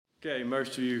Okay,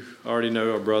 most of you already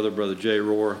know our Brother Jay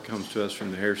Rohr comes to us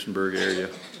from the Harrisonburg area,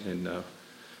 and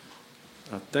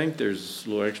I think there's a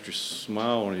little extra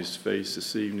smile on his face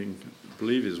this evening. I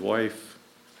believe his wife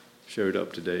showed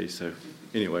up today, so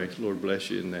anyway, Lord bless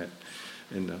you in that,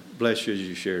 and bless you as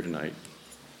you share tonight.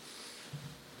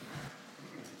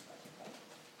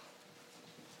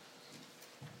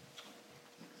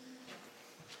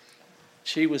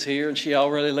 She was here and she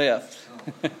already left.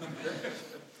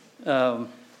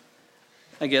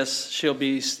 I guess she'll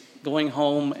be going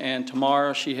home, and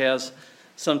tomorrow she has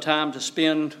some time to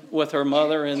spend with her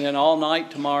mother, and then all night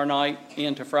tomorrow night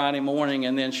into Friday morning,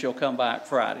 and then she'll come back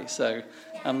Friday. So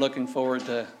I'm looking forward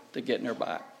to getting her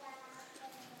back.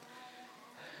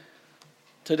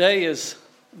 Today is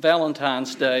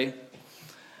Valentine's Day,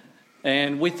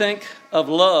 and we think of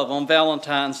love on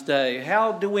Valentine's Day.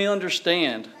 How do we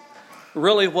understand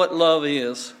really what love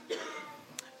is?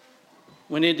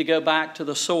 We need to go back to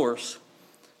the source.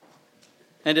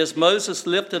 And as Moses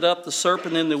lifted up the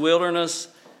serpent in the wilderness,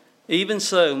 even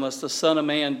so must the Son of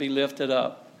Man be lifted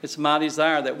up. It's my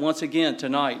desire that once again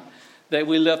tonight that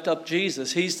we lift up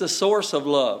Jesus. He's the source of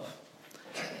love.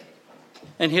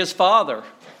 And his Father,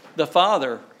 the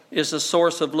Father, is the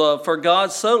source of love. For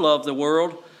God so loved the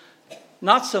world,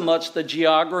 not so much the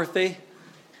geography,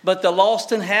 but the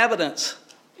lost inhabitants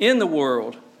in the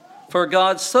world. For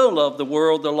God so loved the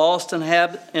world, the lost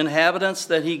inhabitants,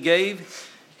 that he gave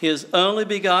his only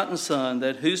begotten Son,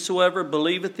 that whosoever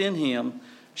believeth in him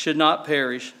should not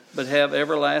perish, but have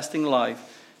everlasting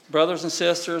life. Brothers and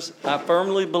sisters, I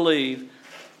firmly believe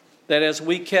that as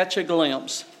we catch a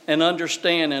glimpse and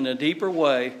understand in a deeper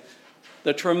way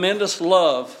the tremendous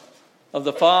love of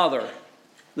the Father,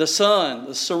 the Son,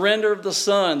 the surrender of the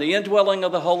Son, the indwelling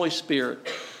of the Holy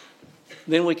Spirit,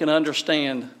 then we can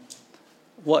understand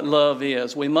what love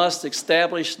is. We must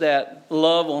establish that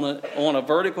love on a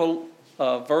vertical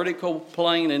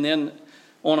plane, and then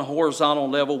on a horizontal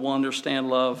level we'll understand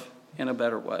love in a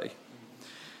better way.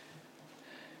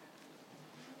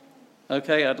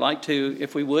 Okay, I'd like to,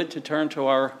 if we would, to turn to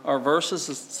our verses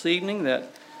this evening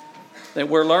that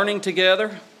we're learning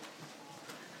together.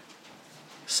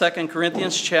 2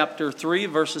 Corinthians chapter 3,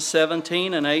 verses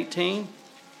 17 and 18.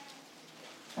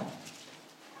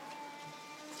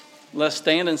 Let's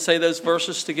stand and say those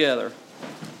verses together.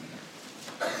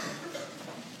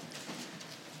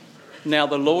 Now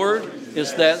the Lord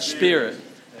is that Spirit,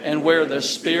 and where the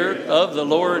Spirit of the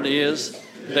Lord is,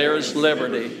 there is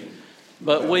liberty.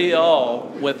 But we all,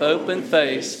 with open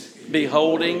face,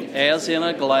 beholding as in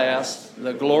a glass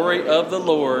the glory of the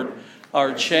Lord,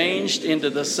 are changed into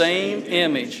the same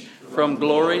image from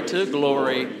glory to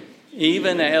glory,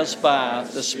 even as by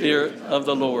the Spirit of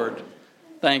the Lord.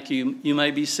 Thank you. You may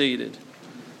be seated.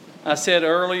 I said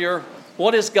earlier,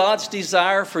 what is God's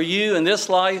desire for you in this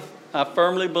life? I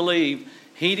firmly believe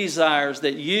he desires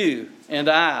that you and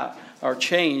I are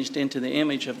changed into the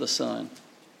image of the Son.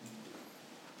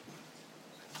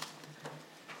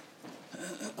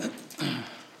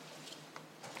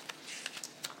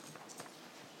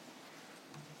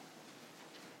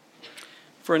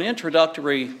 For an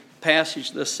introductory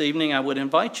passage this evening, I would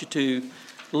invite you to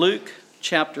Luke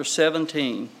chapter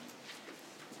 17.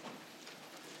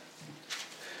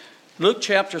 Luke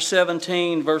chapter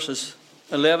 17, verses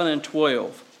 11 and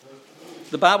 12.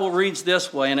 The Bible reads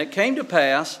this way, and it came to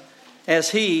pass, as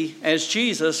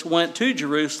Jesus went to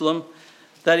Jerusalem,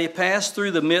 that he passed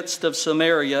through the midst of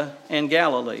Samaria and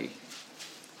Galilee.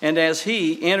 And as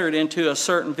he entered into a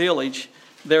certain village,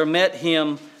 there met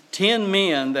him 10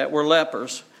 men that were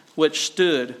lepers, which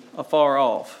stood afar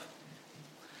off.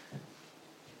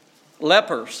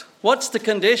 Lepers. What's the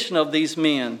condition of these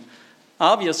men?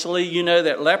 Obviously, you know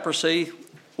that leprosy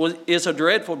is a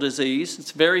dreadful disease.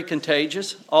 It's very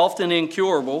contagious, often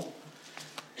incurable.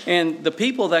 And the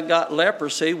people that got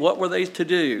leprosy, what were they to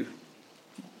do?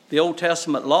 The Old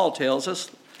Testament law tells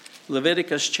us,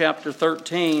 Leviticus chapter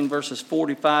 13, verses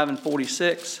 45 and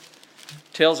 46,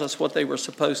 tells us what they were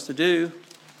supposed to do.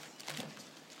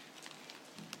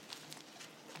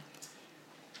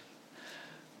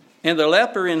 And the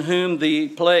leper in whom the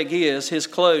plague is, his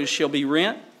clothes shall be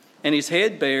rent, and his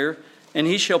head bare, and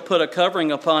he shall put a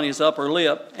covering upon his upper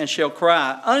lip, and shall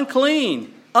cry,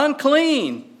 Unclean,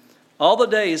 unclean! All the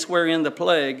days wherein the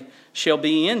plague shall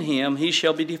be in him, he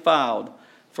shall be defiled,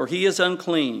 for he is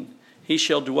unclean. He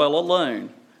shall dwell alone.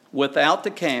 Without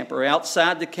the camp, or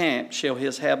outside the camp, shall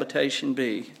his habitation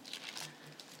be.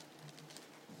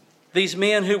 These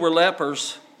men who were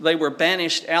lepers, they were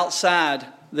banished outside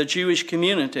the Jewish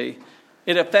community.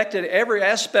 It affected every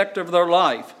aspect of their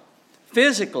life.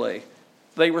 Physically,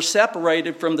 they were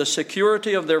separated from the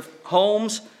security of their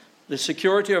homes, the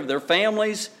security of their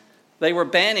families. They were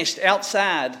banished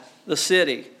outside the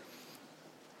city.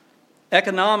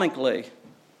 Economically,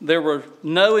 there were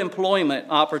no employment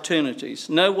opportunities,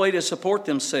 no way to support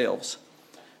themselves.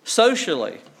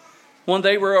 Socially, when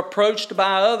they were approached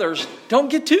by others, don't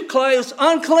get too close,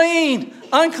 unclean,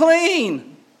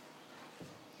 unclean.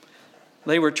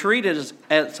 They were treated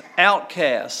as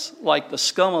outcasts, like the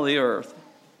scum of the earth.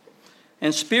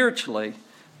 And spiritually,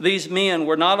 these men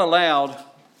were not allowed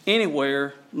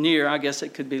anywhere near, I guess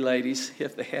it could be ladies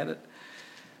if they had it.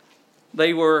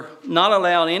 They were not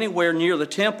allowed anywhere near the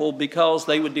temple because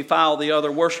they would defile the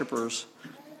other worshipers.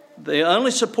 The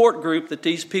only support group that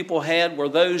these people had were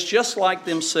those just like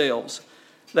themselves.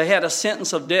 They had a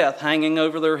sentence of death hanging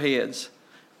over their heads.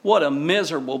 What a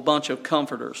miserable bunch of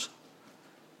comforters.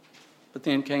 But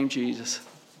then came Jesus.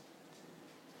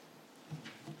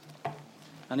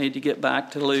 I need to get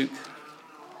back to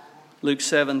Luke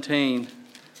 17.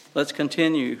 Let's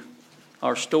continue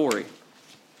our story.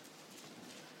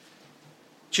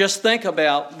 Just think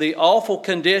about the awful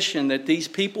condition that these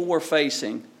people were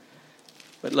facing.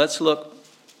 But let's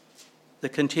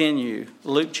continue.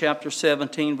 Luke chapter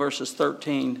 17, verses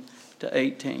 13 to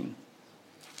 18.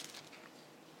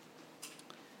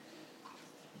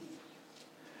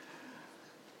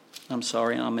 I'm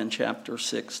sorry, I'm in chapter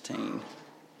 16.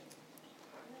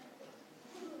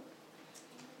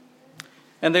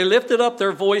 And they lifted up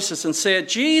their voices and said,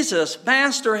 Jesus,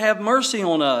 Master, have mercy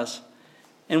on us.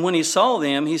 And when he saw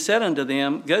them, he said unto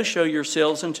them, Go show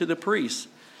yourselves unto the priests.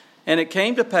 And it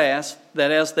came to pass that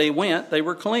as they went, they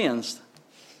were cleansed.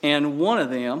 And one of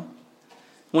them,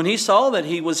 when he saw that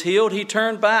he was healed, he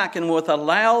turned back and with a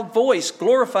loud voice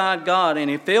glorified God. And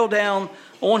he fell down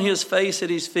on his face at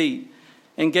his feet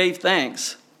and gave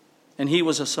thanks. And he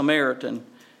was a Samaritan.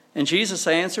 And Jesus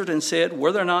answered and said,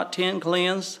 Were there not 10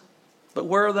 cleansed? But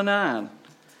where are the 9?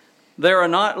 There are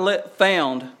not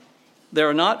found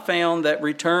that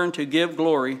return to give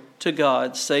glory to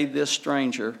God, save this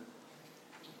stranger.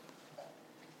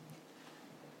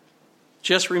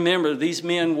 Just remember, these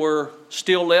men were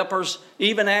still lepers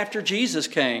even after Jesus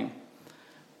came.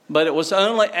 But it was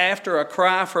only after a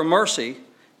cry for mercy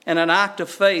and an act of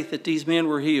faith that these men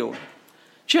were healed.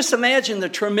 Just imagine the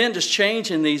tremendous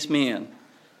change in these men.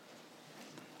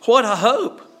 What a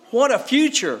hope. What a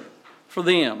future for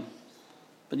them.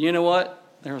 But you know what?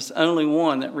 There was only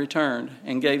one that returned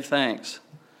and gave thanks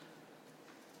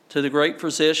to the great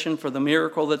physician for the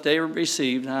miracle that they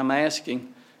received. And I'm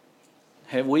asking,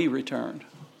 have we returned?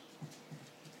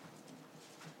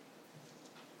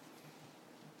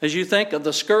 As you think of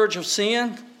the scourge of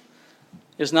sin,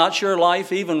 is not your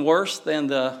life even worse than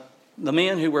the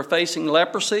men who were facing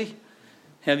leprosy?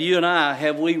 Have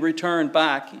we returned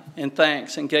back in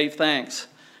thanks and gave thanks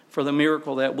for the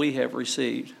miracle that we have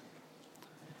received?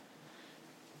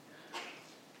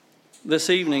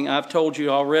 This evening, I've told you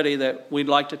already that we'd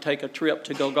like to take a trip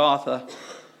to Golgotha.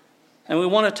 And we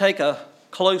want to take a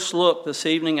close look this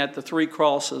evening at the 3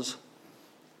 crosses.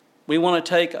 We want to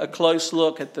take a close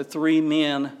look at the 3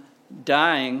 men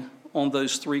dying on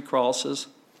those 3 crosses.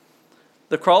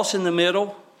 The cross in the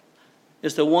middle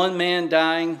is the one man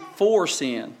dying for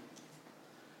sin.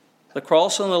 The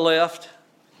cross on the left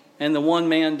and the one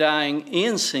man dying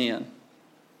in sin.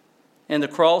 And the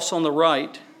cross on the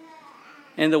right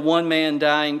and the one man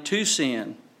dying to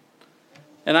sin.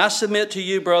 And I submit to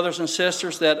you, brothers and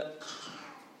sisters, that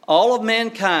all of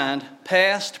mankind,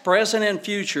 past, present, and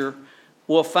future,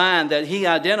 will find that he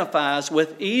identifies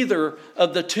with either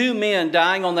of the 2 men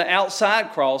dying on the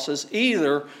outside crosses.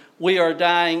 Either we are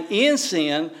dying in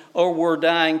sin or we're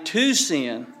dying to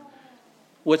sin.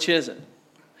 Which is it?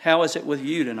 How is it with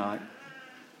you tonight?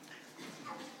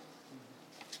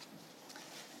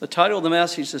 The title of the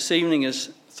message this evening is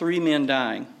 3 Men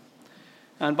Dying.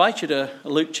 I invite you to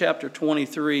Luke chapter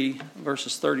 23,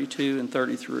 verses 32 and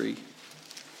 33.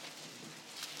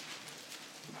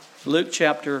 Luke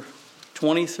chapter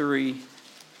 23,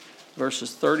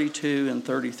 verses 32 and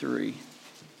 33.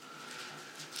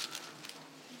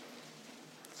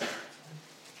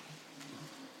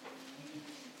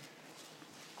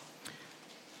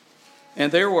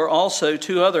 And there were also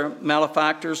 2 other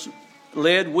malefactors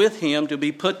led with him to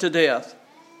be put to death.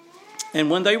 And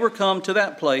when they were come to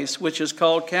that place, which is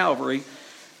called Calvary,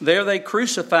 there they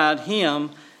crucified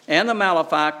him and the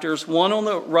malefactors, one on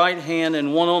the right hand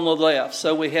and one on the left.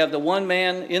 So we have the one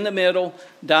man in the middle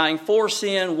dying for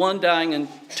sin, one dying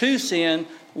to sin,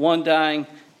 one dying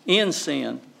in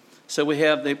sin. So we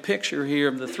have the picture here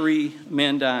of the 3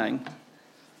 men dying.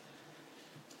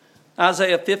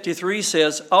 Isaiah 53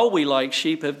 says, All we like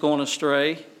sheep have gone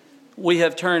astray. we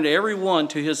have turned every one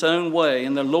to his own way,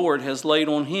 and the Lord has laid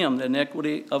on him the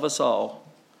iniquity of us all.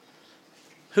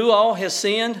 Who all has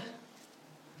sinned?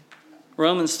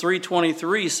 Romans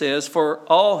 3:23 says, for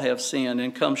all have sinned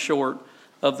and come short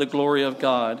of the glory of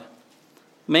God.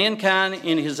 Mankind,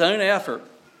 in his own effort,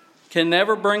 can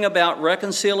never bring about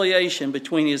reconciliation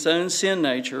between his own sin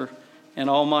nature and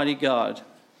Almighty God.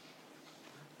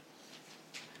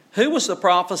 Who was the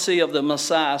prophecy of the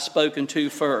Messiah spoken to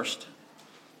first?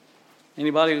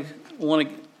 Anybody want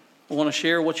to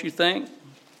share what you think?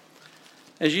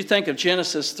 As you think of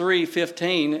Genesis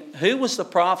 3:15, who was the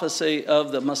prophecy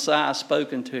of the Messiah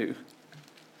spoken to?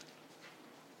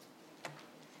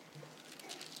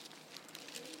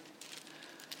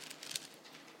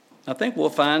 I think we'll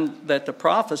find that the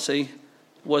prophecy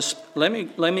was, let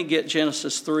me get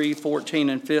Genesis 3:14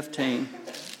 and 15.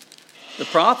 The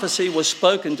prophecy was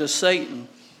spoken to Satan.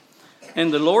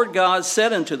 And the Lord God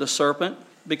said unto the serpent,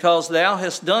 because thou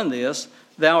hast done this,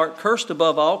 thou art cursed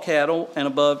above all cattle and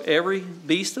above every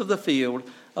beast of the field.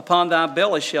 Upon thy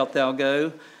belly shalt thou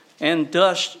go, and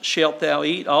dust shalt thou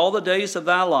eat all the days of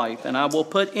thy life. And I will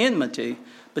put enmity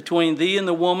between thee and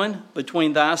the woman,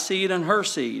 between thy seed and her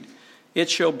seed. It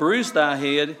shall bruise thy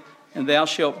head, and thou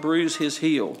shalt bruise his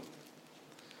heel.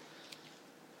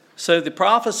 So the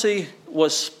prophecy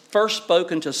was first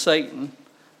spoken to Satan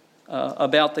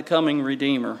about the coming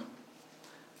Redeemer.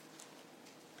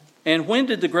 And when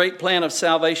did the great plan of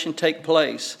salvation take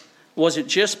place? Was it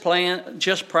just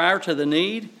prior to the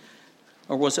need,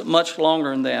 or was it much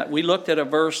longer than that? We looked at a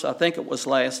verse, I think it was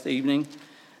last evening.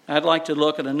 I'd like to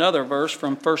look at another verse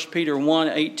from 1 Peter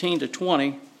 1:18 to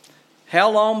 20.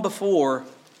 How long before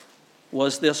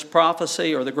was this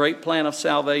prophecy or the great plan of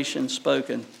salvation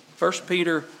spoken? 1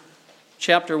 Peter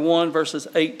chapter 1, verses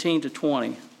 18 to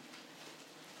 20.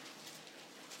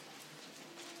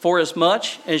 For as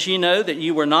much as ye know that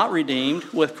you were not redeemed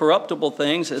with corruptible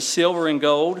things as silver and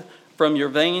gold from your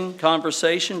vain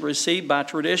conversation received by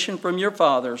tradition from your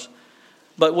fathers,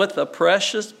 but with the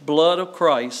precious blood of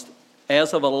Christ,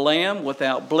 as of a lamb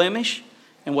without blemish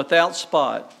and without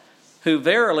spot, who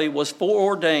verily was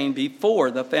foreordained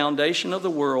before the foundation of the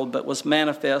world, but was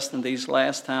manifest in these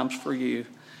last times for you.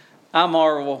 I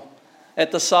marvel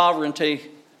at the sovereignty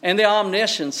and the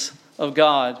omniscience of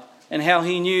God, and how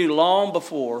he knew long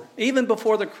before, even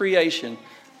before the creation,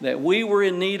 that we were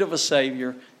in need of a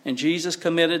Savior, and Jesus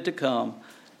committed to come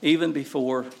even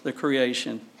before the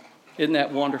creation. Isn't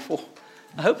that wonderful?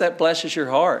 I hope that blesses your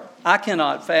heart. I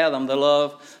cannot fathom the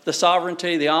love, the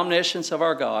sovereignty, the omniscience of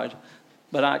our God,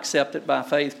 but I accept it by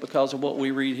faith because of what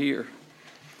we read here.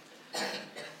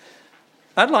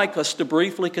 I'd like us to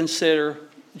briefly consider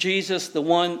Jesus, the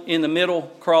one in the middle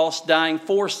cross dying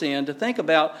for sin, to think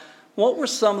about what were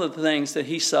some of the things that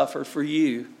he suffered for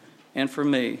you and for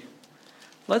me.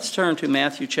 Let's turn to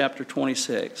Matthew chapter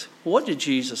 26. What did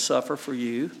Jesus suffer for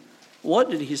you? What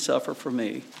did he suffer for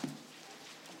me?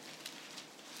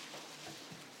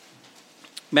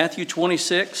 Matthew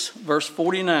 26, verse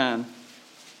 49.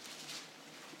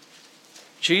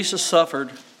 Jesus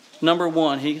suffered, number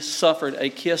one, he suffered a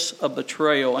kiss of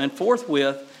betrayal. And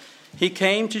forthwith, he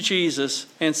came to Jesus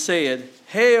and said,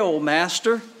 Hail,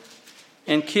 Master,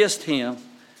 and kissed him.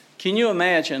 Can you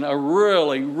imagine a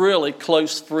really, really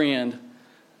close friend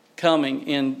coming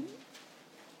in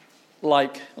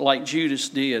like Judas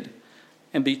did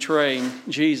and betraying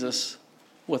Jesus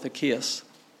with a kiss?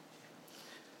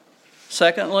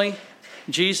 Secondly,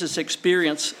 Jesus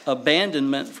experienced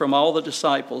abandonment from all the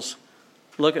disciples.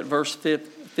 Look at verse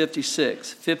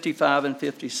 56, 55 and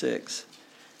 56.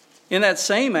 In that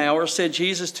same hour said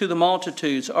Jesus to the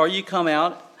multitudes, Are ye come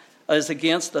out as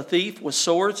against a thief with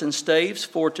swords and staves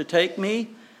for to take me?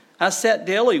 I sat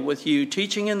daily with you,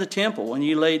 teaching in the temple, and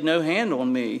ye laid no hand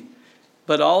on me.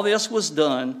 But all this was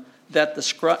done that the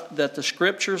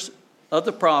scriptures of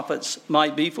the prophets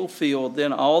might be fulfilled.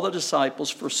 Then all the disciples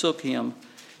forsook him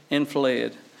and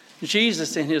fled.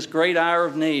 Jesus, in his great hour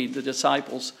of need, the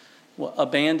disciples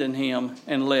abandoned him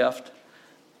and left.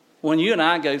 When you and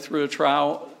I go through a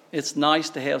trial, it's nice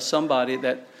to have somebody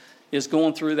that is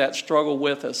going through that struggle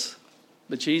with us.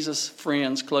 But Jesus'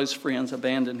 friends, close friends,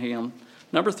 abandoned him.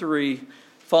 Number 3,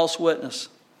 false witness.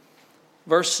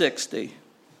 Verse 60.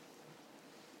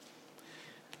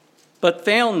 But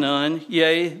found none,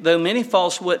 yea, though many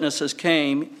false witnesses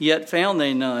came, yet found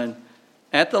they none.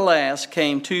 At the last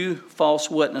came 2 false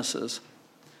witnesses.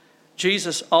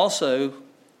 Jesus also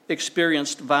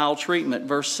experienced vile treatment.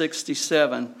 Verse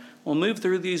 67. We'll move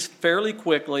through these fairly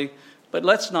quickly, but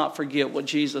let's not forget what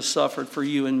Jesus suffered for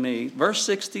you and me. Verse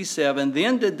 67,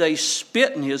 Then did they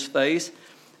spit in his face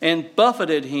and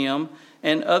buffeted him,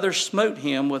 and others smote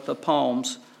him with the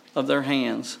palms of their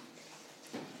hands.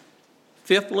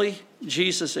 Fifthly,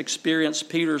 Jesus experienced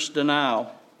Peter's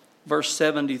denial. Verse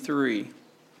 73.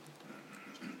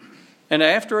 And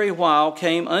after a while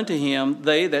came unto him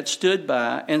they that stood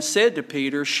by, and said to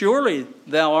Peter, Surely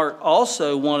thou art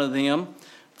also one of them,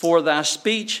 for thy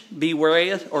speech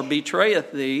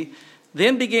betrayeth thee.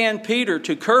 Then began Peter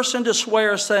to curse and to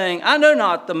swear, saying, I know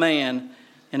not the man.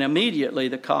 And immediately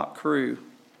the cock crew.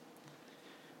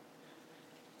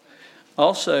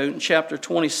 Also, in chapter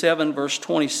 27, verse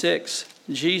 26,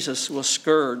 Jesus was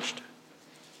scourged.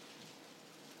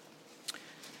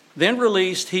 Then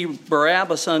released he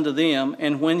Barabbas unto them,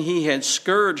 and when he had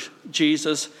scourged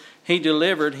Jesus, he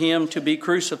delivered him to be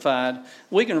crucified.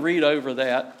 We can read over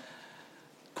that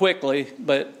quickly,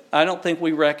 but I don't think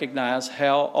we recognize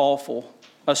how awful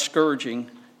a scourging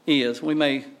is. We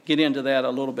may get into that a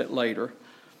little bit later.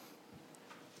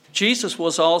 Jesus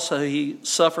was also, he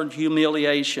suffered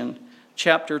humiliation.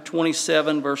 Chapter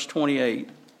 27, verse 28.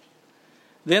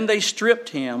 Then they stripped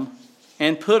him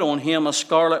and put on him a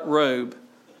scarlet robe.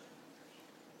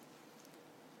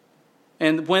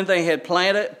 And when they had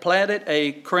platted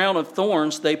a crown of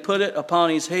thorns, they put it upon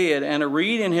his head, and a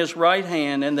reed in his right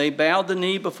hand, and they bowed the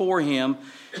knee before him,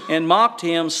 and mocked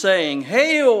him, saying,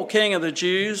 Hail, King of the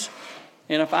Jews!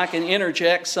 And if I can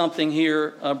interject something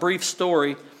here, a brief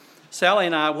story. Sally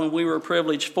and I, when we were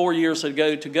privileged 4 years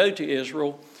ago to go to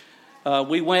Israel,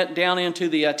 we went down into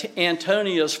the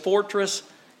Antonia's fortress,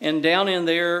 and down in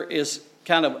there is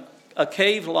kind of a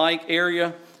cave-like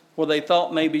area where they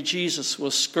thought maybe Jesus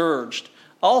was scourged.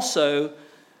 Also,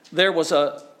 there was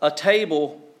a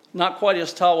table, not quite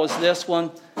as tall as this one,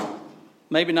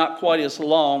 maybe not quite as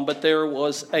long, but there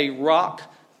was a rock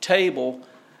table,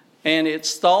 and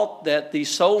it's thought that the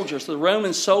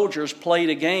Roman soldiers played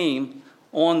a game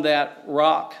on that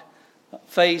rock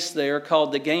face there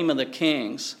called the Game of the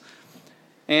Kings.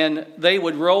 And they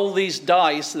would roll these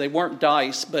dice. They weren't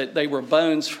dice, but they were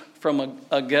bones from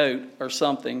a goat or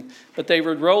something. But they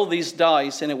would roll these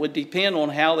dice, and it would depend on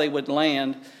how they would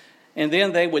land. And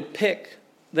then they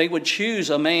would choose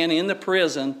a man in the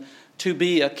prison to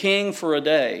be a king for a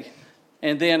day.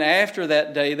 And then after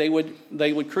that day, they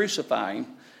would crucify him.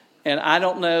 And I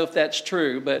don't know if that's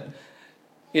true, but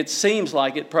it seems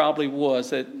like it probably was,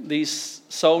 that these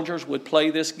soldiers would play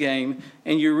this game.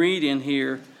 And you read in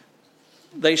here,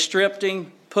 they stripped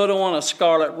him, put on a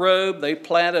scarlet robe, they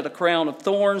platted a crown of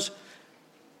thorns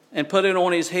and put it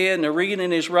on his head and a reed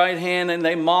in his right hand, and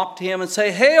they mocked him and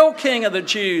say, Hail, King of the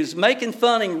Jews, making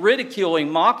fun and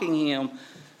ridiculing, mocking him,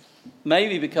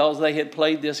 maybe because they had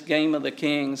played this game of the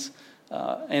kings.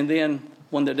 And then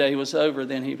when the day was over,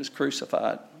 then he was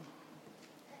crucified.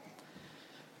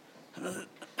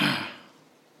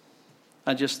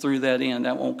 I just threw that in.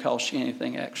 That won't cost you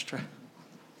anything extra.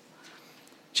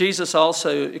 Jesus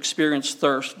also experienced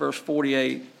thirst, verse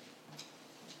 48.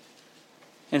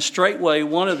 And straightway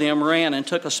one of them ran and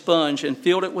took a sponge and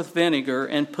filled it with vinegar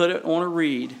and put it on a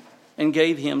reed and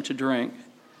gave him to drink.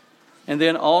 And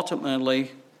then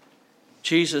ultimately,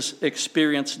 Jesus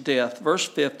experienced death. Verse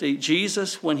 50,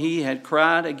 Jesus, when he had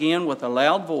cried again with a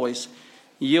loud voice,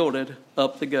 yielded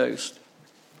up the ghost.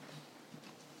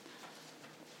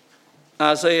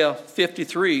 Isaiah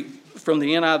 53 from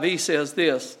the NIV says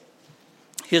this,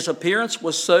 His appearance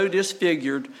was so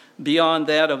disfigured beyond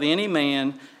that of any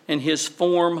man, and his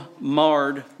form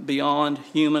marred beyond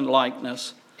human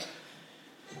likeness.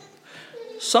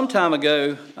 Some time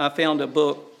ago, I found a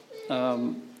book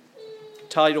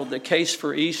titled The Case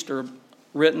for Easter,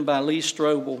 written by Lee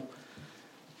Strobel.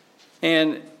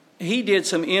 And he did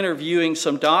some interviewing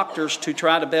some doctors to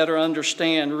try to better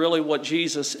understand really what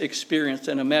Jesus experienced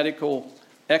in a medical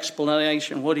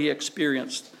explanation, what he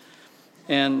experienced.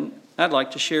 And I'd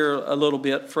like to share a little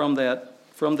bit from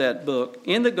that book.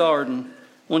 In the garden,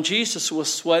 when Jesus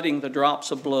was sweating the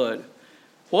drops of blood,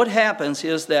 what happens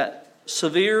is that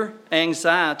severe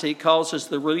anxiety causes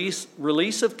the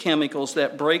release of chemicals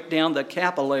that break down the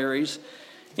capillaries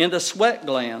in the sweat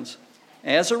glands.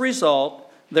 As a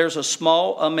result, there's a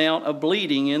small amount of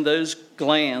bleeding in those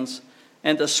glands,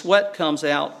 and the sweat comes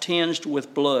out tinged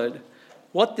with blood.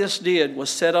 What this did was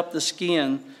set up the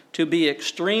skin to be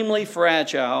extremely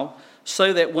fragile,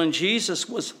 so that when Jesus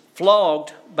was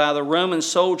flogged by the Roman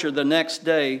soldier the next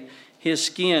day, his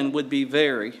skin would be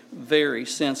very, very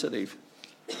sensitive.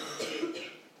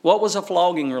 What was a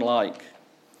flogging like?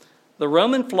 The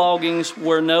Roman floggings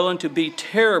were known to be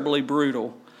terribly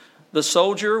brutal. The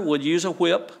soldier would use a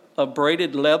whip of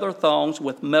braided leather thongs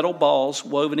with metal balls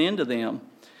woven into them.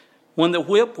 When the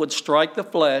whip would strike the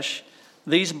flesh,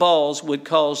 these balls would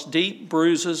cause deep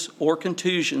bruises or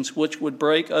contusions which would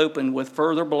break open with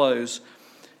further blows.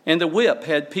 And the whip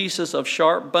had pieces of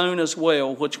sharp bone as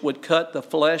well, which would cut the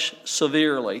flesh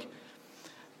severely.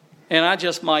 And I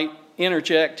just might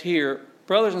interject here,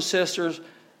 brothers and sisters,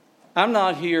 I'm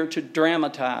not here to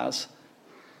dramatize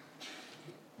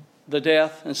the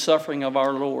death and suffering of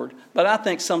our Lord. But I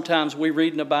think sometimes we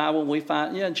read in the Bible and we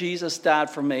find, yeah, Jesus died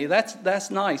for me.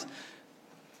 That's nice.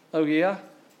 Oh, yeah?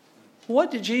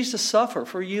 What did Jesus suffer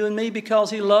for you and me? Because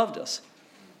he loved us.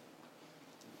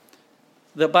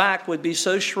 The back would be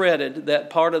so shredded that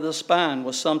part of the spine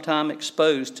was sometime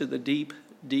exposed to the deep,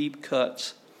 deep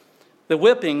cuts. The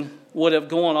whipping would have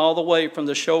gone all the way from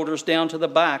the shoulders down to the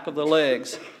back of the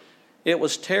legs. It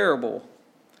was terrible.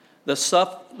 The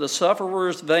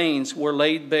sufferer's veins were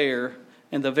laid bare,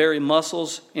 and the very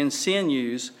muscles and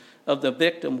sinews of the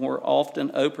victim were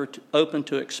often open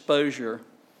to exposure.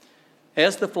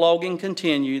 As the flogging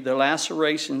continued, the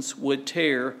lacerations would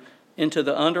tear into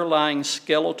the underlying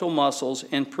skeletal muscles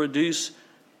and produce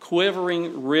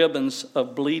quivering ribbons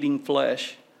of bleeding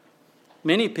flesh.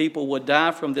 Many people would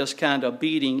die from this kind of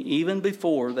beating even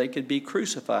before they could be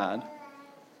crucified.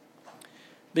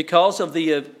 Because of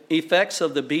the effects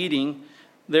of the beating,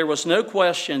 there was no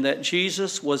question that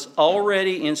Jesus was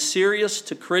already in serious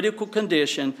to critical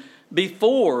condition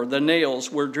before the nails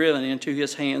were driven into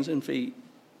his hands and feet.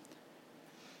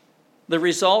 The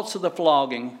results of the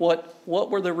flogging, what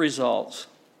were the results?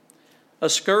 A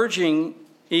scourging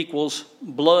equals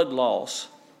blood loss.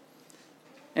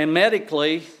 And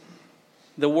medically,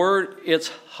 the word,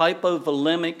 it's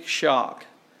hypovolemic shock.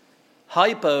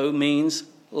 Hypo means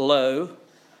low.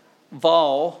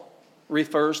 Vol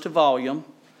refers to volume.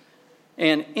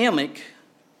 And emic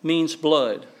means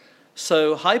blood.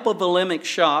 So hypovolemic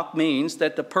shock means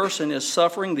that the person is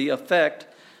suffering the effect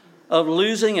of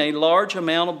losing a large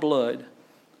amount of blood.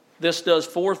 This does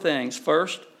four things.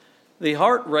 First, the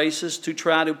heart races to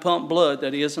try to pump blood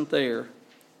that isn't there.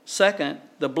 Second,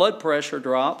 the blood pressure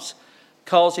drops,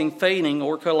 causing fainting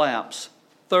or collapse.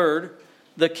 Third,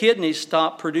 the kidneys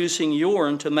stop producing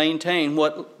urine to maintain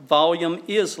what volume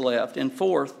is left. And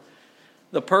fourth,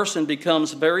 the person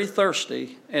becomes very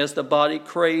thirsty as the body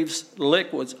craves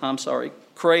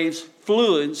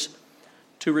fluids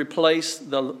to replace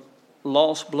the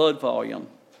lost blood volume.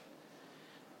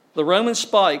 The Roman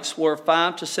spikes were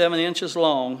 5 to 7 inches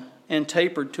long and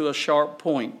tapered to a sharp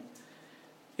point.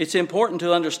 It's important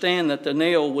to understand that the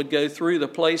nail would go through the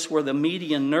place where the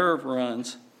median nerve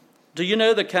runs. Do you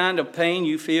know the kind of pain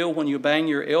you feel when you bang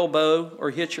your elbow or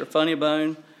hit your funny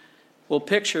bone? Well,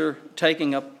 picture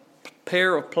taking a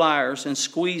pair of pliers and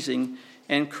squeezing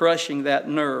and crushing that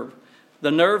nerve.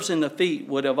 The nerves in the feet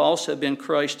would have also been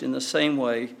crushed in the same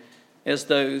way as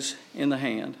those in the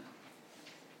hand.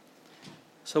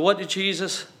 So what did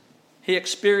Jesus? He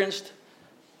experienced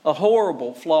a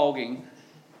horrible flogging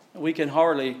we can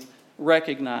hardly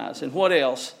recognize. And what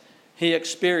else? He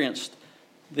experienced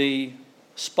the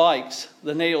spikes,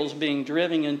 the nails being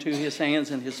driven into his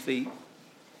hands and his feet.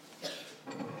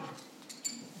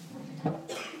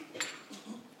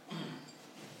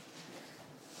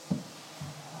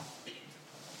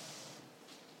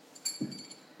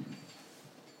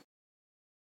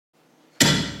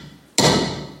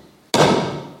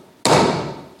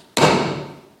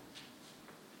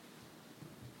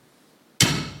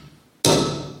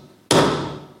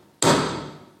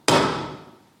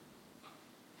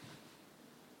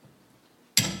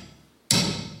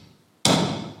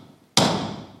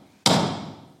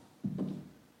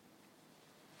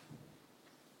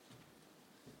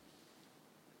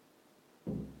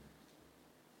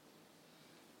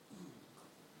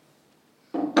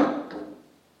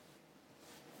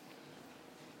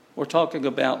 We're talking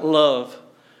about love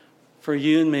for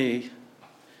you and me.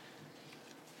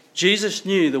 Jesus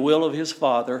knew the will of his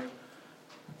Father.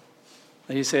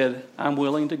 He said, I'm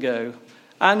willing to go.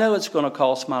 I know it's going to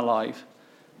cost my life.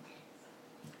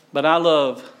 But I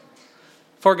love,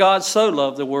 for God so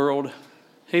loved the world.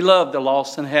 He loved the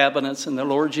lost inhabitants, and the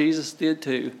Lord Jesus did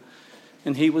too.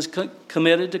 And he was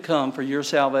committed to come for your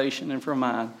salvation and for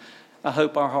mine. I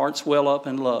hope our hearts well up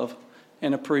in love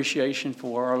and appreciation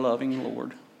for our loving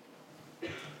Lord.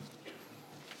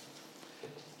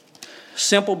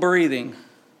 Simple breathing.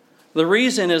 The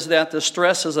reason is that the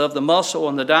stresses of the muscle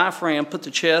and the diaphragm put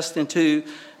the chest into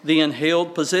the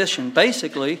inhaled position.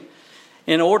 Basically,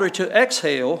 in order to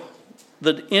exhale,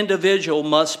 the individual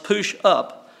must push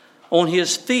up on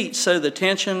his feet so the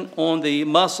tension on the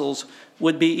muscles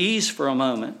would be eased for a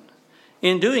moment.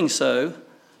 In doing so,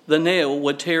 the nail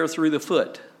would tear through the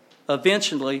foot,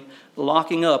 eventually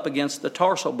locking up against the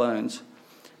tarsal bones.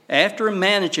 After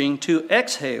managing to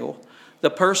exhale, the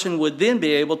person would then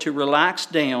be able to relax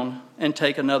down and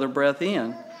take another breath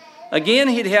in. Again,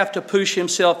 he'd have to push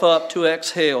himself up to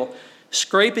exhale,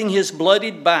 scraping his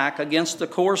bloodied back against the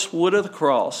coarse wood of the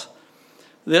cross.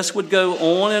 This would go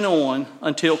on and on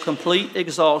until complete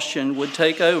exhaustion would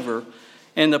take over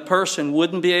and the person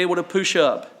wouldn't be able to push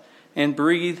up and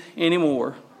breathe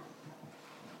anymore.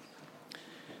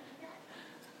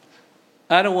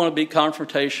 I don't want to be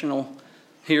confrontational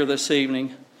here this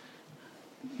evening,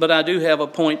 but I do have a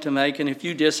point to make, and if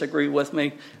you disagree with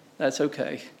me, that's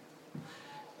okay.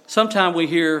 Sometimes we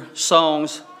hear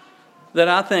songs that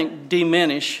I think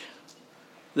diminish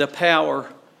the power,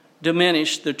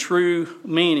 diminish the true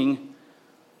meaning.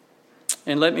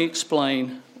 And let me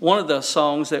explain. One of the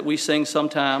songs that we sing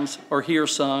sometimes or hear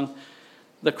sung,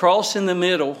 "The cross in the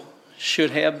middle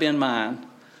should have been mine."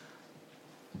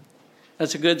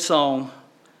 That's a good song,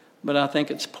 but I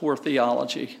think it's poor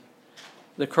theology.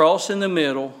 The cross in the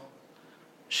middle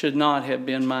should not have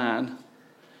been mine.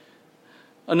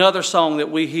 Another song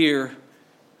that we hear,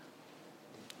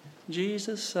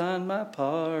 "Jesus signed my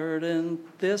pardon,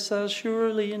 this I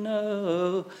surely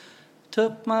know,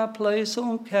 took my place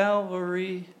on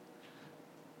Calvary."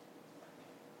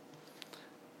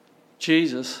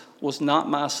 Jesus was not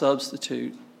my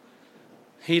substitute.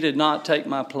 He did not take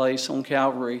my place on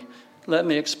Calvary. Let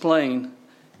me explain.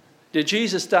 Did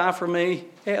Jesus die for me?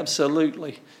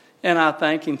 Absolutely. And I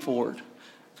thank him for it.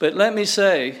 But let me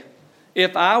say,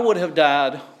 if I would have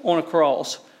died on a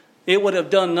cross, it would have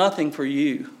done nothing for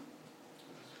you.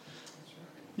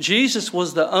 Jesus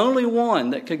was the only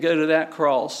one that could go to that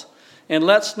cross. And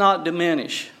let's not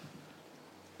diminish.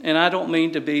 And I don't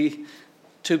mean to be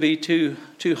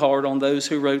too hard on those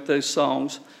who wrote those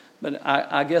songs, but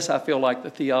I guess I feel like the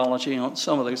theology on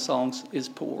some of those songs is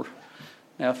poor.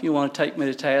 Now, if you want to take me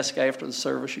to task after the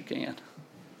service, you can.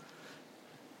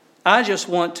 I just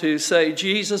want to say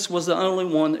Jesus was the only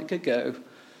one that could go.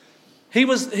 He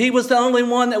was the only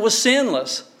one that was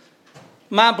sinless.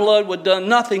 My blood would have done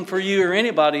nothing for you or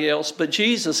anybody else, but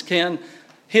Jesus can.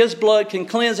 His blood can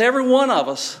cleanse every one of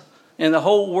us in the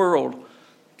whole world,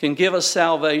 can give us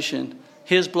salvation.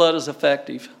 His blood is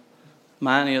effective.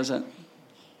 Mine isn't.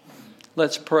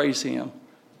 Let's praise him.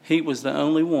 He was the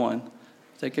only one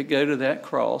that could go to that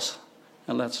cross,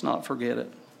 and let's not forget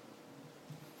it.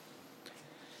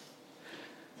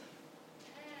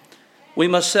 We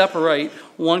must separate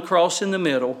one cross in the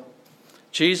middle.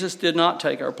 Jesus did not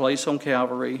take our place on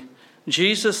Calvary.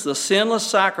 Jesus, the sinless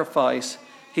sacrifice,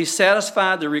 he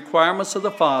satisfied the requirements of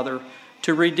the Father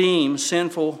to redeem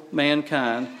sinful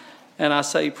mankind. And I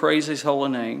say, praise his holy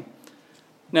name.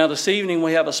 Now, this evening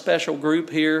we have a special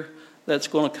group here that's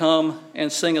going to come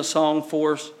and sing a song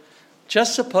for us.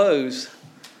 Just suppose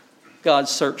God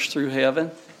searched through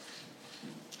heaven.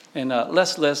 And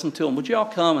let's listen to them. Would y'all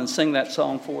come and sing that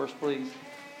song for us, please?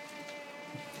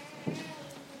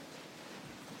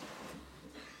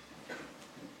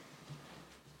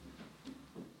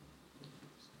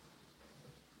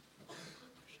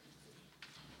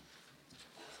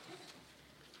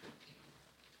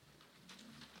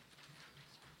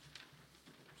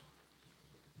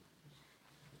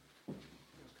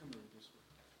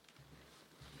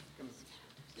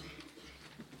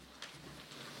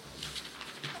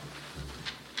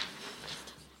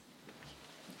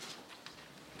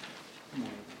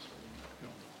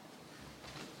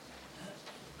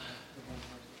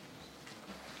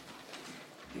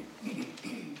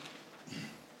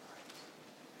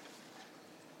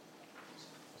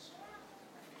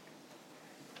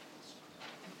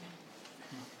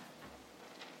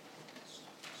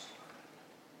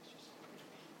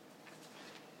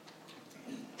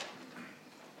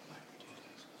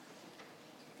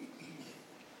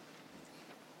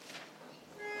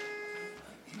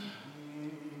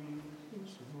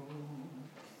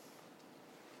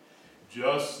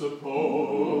 Just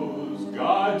suppose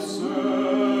God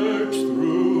searched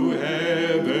through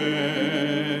heaven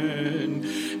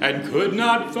and could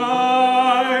not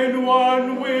find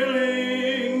one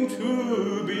willing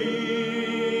to be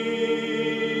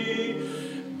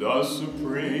the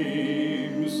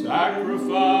supreme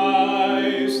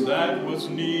sacrifice that was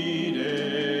needed,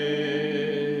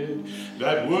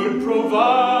 that would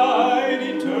provide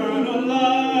eternal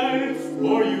life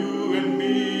for you and me.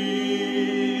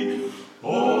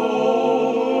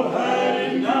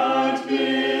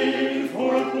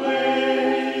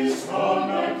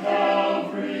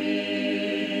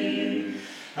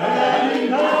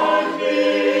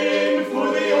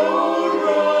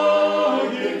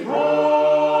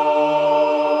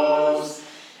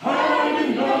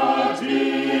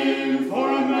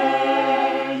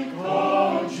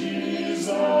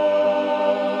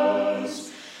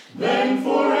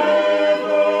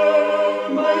 Forever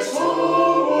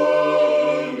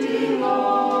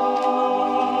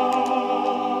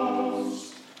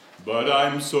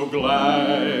so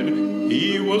glad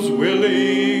he was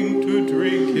willing to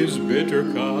drink his bitter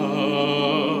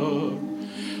cup.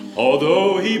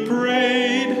 Although he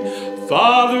prayed,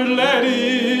 Father, let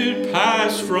it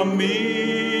pass from me.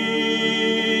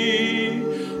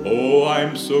 Oh,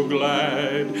 I'm so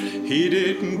glad he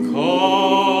didn't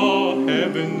call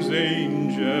heaven's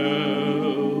angels.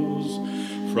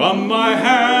 From my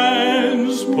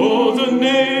hands pull the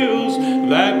nails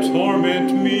that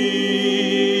torment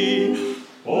me.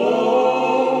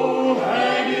 Oh,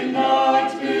 had it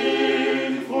not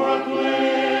been for a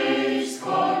place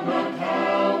called Mount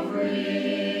Calvary,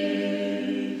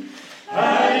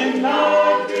 had it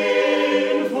not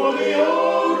been for the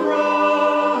old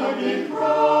rugged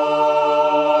cross,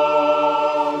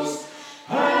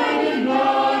 had it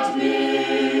not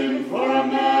been for a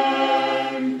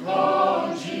man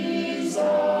called Jesus,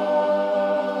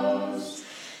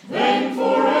 then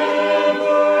forever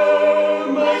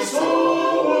my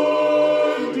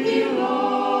soul would be lost.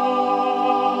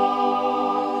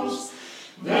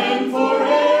 Then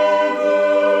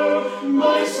forever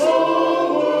my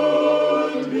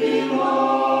soul would be lost.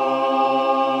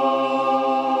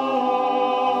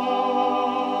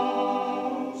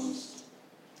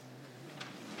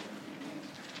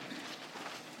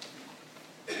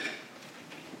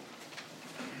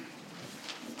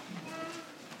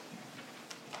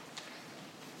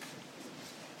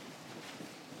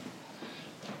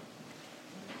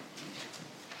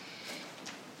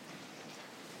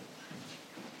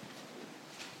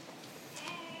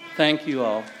 Thank you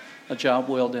all. A job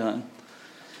well done.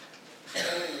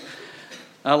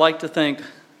 I like to think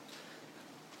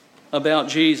about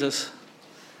Jesus.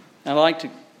 I like to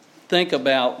think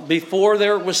about before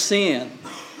there was sin,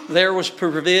 there was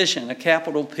provision, a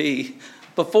capital P.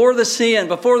 Before the sin,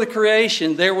 before the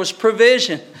creation, there was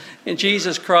provision in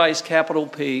Jesus Christ, capital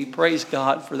P. Praise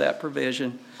God for that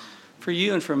provision, for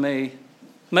you and for me.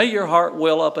 May your heart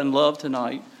well up in love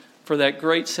tonight for that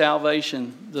great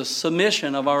salvation, the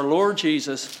submission of our Lord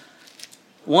Jesus,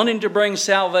 wanting to bring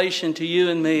salvation to you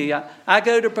and me. I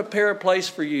go to prepare a place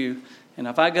for you. And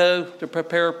if I go to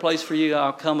prepare a place for you,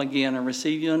 I'll come again and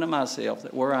receive you unto myself,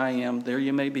 that where I am, there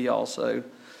you may be also.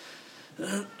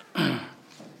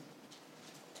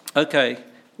 Okay,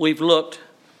 we've looked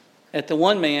at the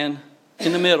one man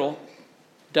in the middle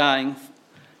dying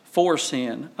for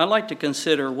sin. I'd like to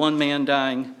consider one man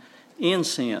dying in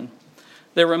sin.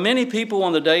 There were many people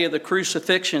on the day of the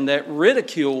crucifixion that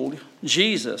ridiculed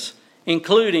Jesus,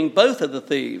 including both of the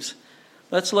thieves.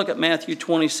 Let's look at Matthew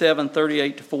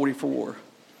 27:38-44.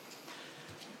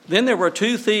 Then there were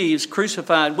two thieves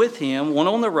crucified with him, one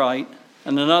on the right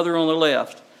and another on the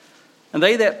left. And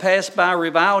they that passed by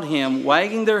reviled him,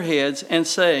 wagging their heads and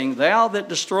saying, Thou that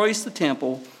destroyest the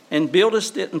temple and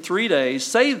buildest it in 3 days,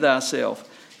 save thyself.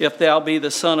 If thou be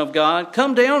the Son of God,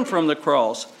 come down from the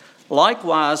cross.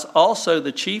 Likewise also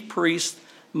the chief priests,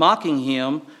 mocking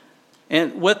him,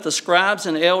 and with the scribes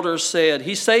and elders said,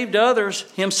 He saved others,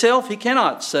 himself he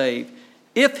cannot save.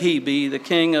 If he be the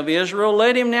King of Israel,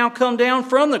 let him now come down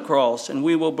from the cross, and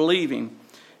we will believe him.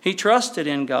 He trusted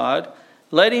in God.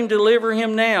 Let him deliver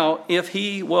him now, if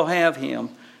he will have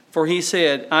him. For he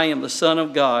said, I am the Son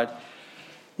of God.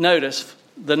 Notice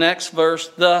the next verse,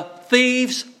 the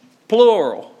thieves,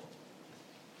 plural,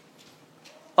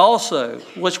 also,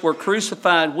 which were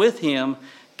crucified with him,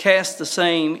 cast the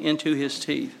same into his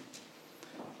teeth.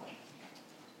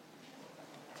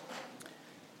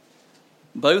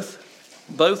 Both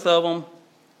of them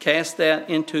cast that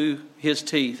into his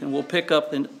teeth. And we'll pick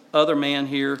up the other man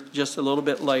here just a little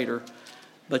bit later.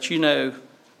 But you know,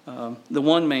 the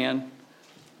one man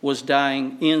was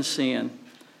dying in sin.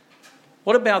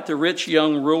 What about the rich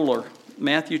young ruler?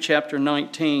 Matthew chapter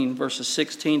 19, verses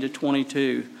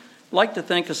 16-22. I'd like to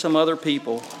think of some other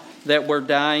people that were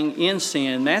dying in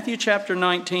sin. Matthew chapter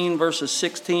 19, verses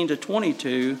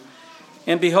 16-22.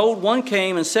 And behold, one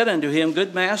came and said unto him,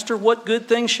 Good master, what good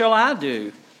thing shall I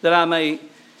do, that I may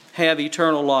have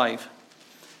eternal life?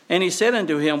 And he said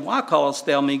unto him, Why callest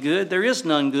thou me good? There is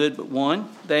none good but one,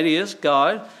 that is,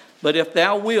 God. But if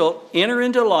thou wilt enter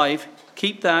into life,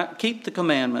 keep the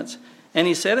commandments. And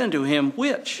he said unto him,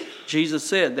 Which? Jesus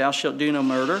said, Thou shalt do no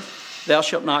murder, thou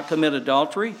shalt not commit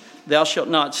adultery, thou shalt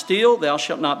not steal, thou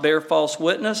shalt not bear false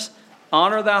witness,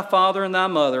 honor thy father and thy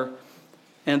mother,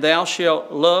 and thou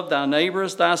shalt love thy neighbor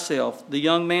as thyself. The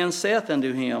young man saith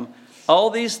unto him, All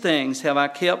these things have I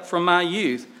kept from my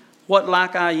youth. What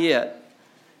lack I yet?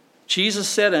 Jesus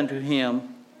said unto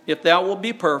him, If thou wilt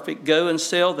be perfect, go and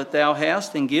sell that thou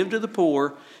hast, and give to the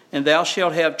poor, and thou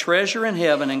shalt have treasure in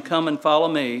heaven, and come and follow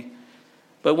me.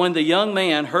 But when the young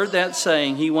man heard that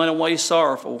saying, he went away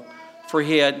sorrowful, for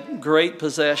he had great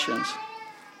possessions.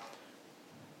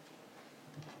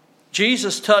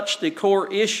 Jesus touched the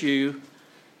core issue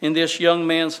in this young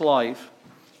man's life.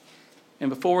 And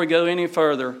before we go any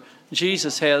further,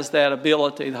 Jesus has that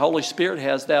ability. The Holy Spirit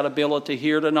has that ability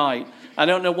here tonight. I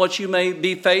don't know what you may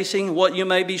be facing, what you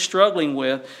may be struggling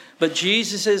with, but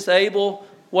Jesus is able,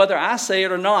 whether I say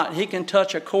it or not, he can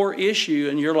touch a core issue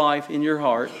in your life, in your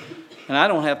heart. And I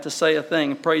don't have to say a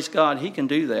thing. Praise God, he can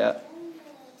do that.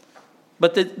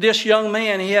 But this young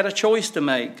man, he had a choice to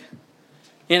make.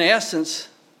 In essence,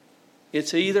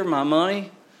 it's either my money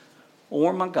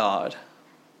or my God.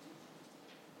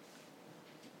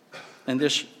 And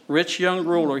this rich young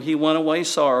ruler, he went away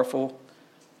sorrowful.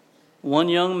 One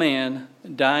young man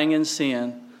dying in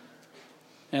sin.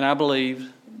 And I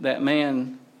believe that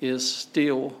man is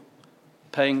still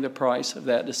paying the price of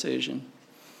that decision.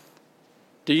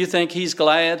 Do you think he's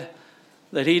glad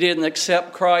that he didn't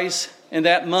accept Christ and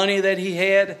that money that he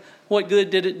had? What good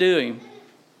did it do him?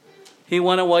 He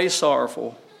went away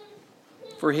sorrowful,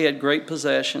 for he had great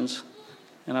possessions,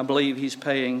 and I believe he's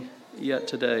paying yet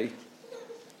today.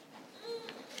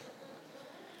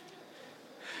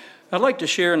 I'd like to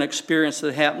share an experience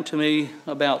that happened to me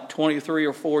about 23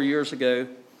 or 4 years ago.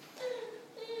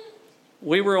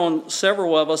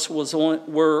 Several of us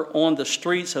were on the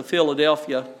streets of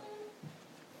Philadelphia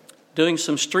doing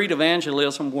some street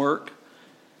evangelism work.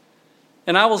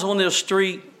 And I was on this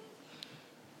street,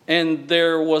 and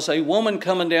there was a woman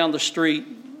coming down the street,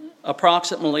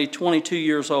 approximately 22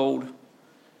 years old.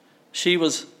 She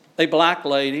was a black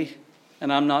lady,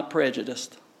 and I'm not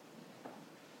prejudiced.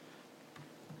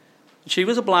 She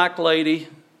was a black lady.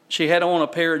 She had on a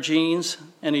pair of jeans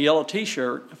and a yellow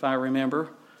t-shirt, if I remember.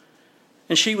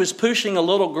 And she was pushing a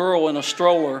little girl in a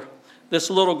stroller. This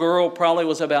little girl probably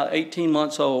was about 18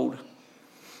 months old.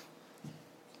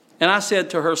 And I said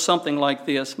to her something like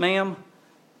this, "Ma'am,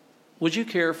 would you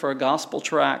care for a gospel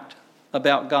tract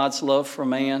about God's love for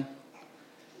man?"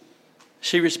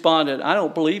 She responded, "I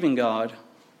don't believe in God."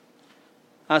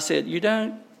 I said, "You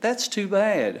don't? That's too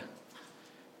bad."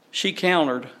 She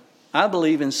countered, "I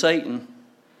believe in Satan."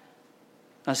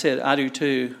 I said, "I do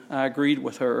too." I agreed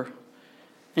with her.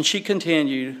 And she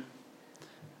continued,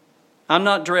 "I'm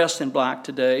not dressed in black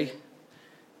today,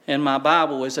 and my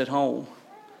Bible is at home."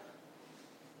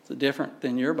 It's different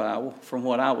than your Bible from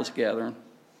what I was gathering.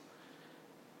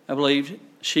 I believe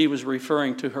she was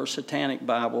referring to her satanic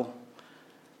Bible.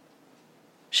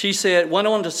 She went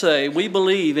on to say, "We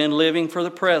believe in living for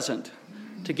the present,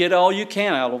 to get all you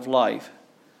can out of life.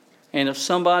 And if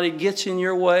somebody gets in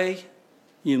your way,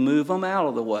 you move them out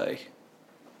of the way."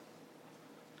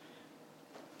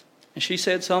 And she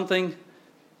said something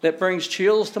that brings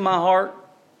chills to my heart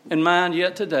and mind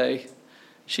yet today.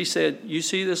 She said, "You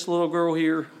see this little girl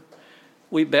here?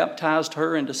 We baptized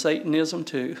her into Satanism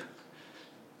too."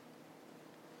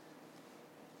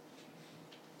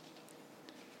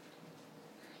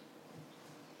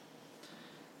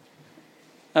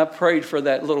 I prayed for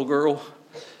that little girl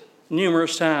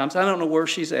numerous times. I don't know where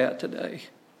she's at today.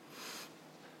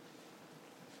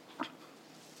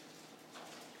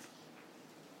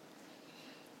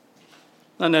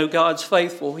 I know God's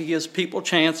faithful. He gives people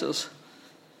chances.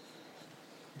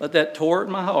 But that tore at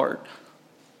my heart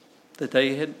that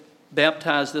they had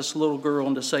baptized this little girl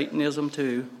into Satanism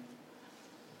too.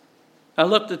 I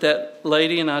looked at that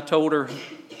lady and I told her,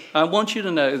 "I want you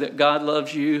to know that God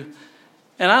loves you,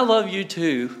 and I love you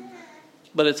too,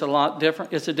 but it's a lot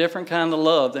different. It's a different kind of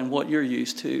love than what you're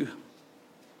used to."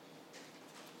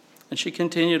 And she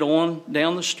continued on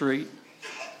down the street.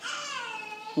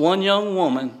 One young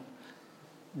woman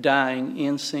dying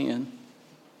in sin.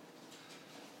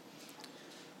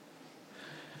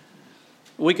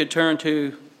 We could turn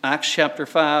to Acts chapter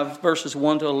 5, verses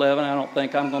 1 to 11. I don't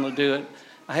think I'm going to do it.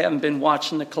 I haven't been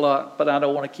watching the clock, but I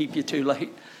don't want to keep you too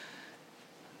late.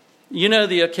 You know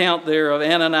the account there of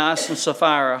Ananias and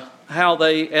Sapphira, how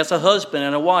they, as a husband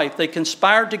and a wife, they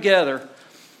conspired together,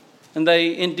 and they,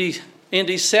 in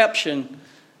deception,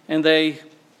 and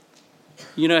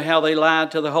you know how they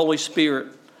lied to the Holy Spirit,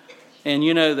 and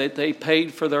you know that they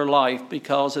paid for their life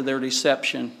because of their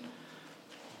deception.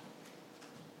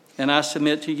 And I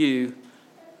submit to you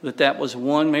that was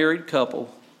one married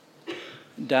couple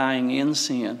dying in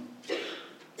sin.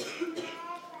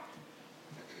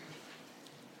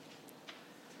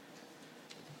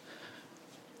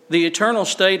 The eternal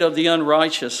state of the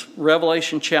unrighteous,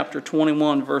 Revelation chapter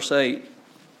 21, verse 8.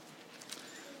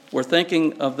 We're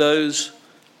thinking of those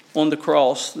on the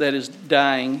cross that is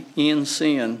dying in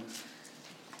sin.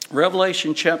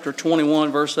 Revelation chapter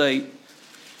 21, verse 8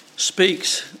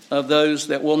 speaks of those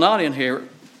that will not inherit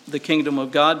the kingdom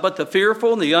of God. But the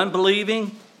fearful and the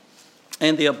unbelieving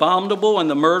and the abominable and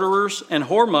the murderers and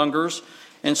whoremongers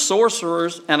and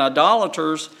sorcerers and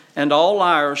idolaters and all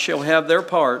liars shall have their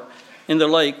part in the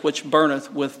lake which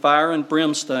burneth with fire and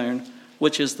brimstone,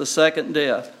 which is the second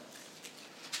death.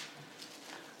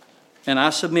 And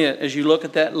I submit, as you look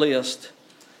at that list,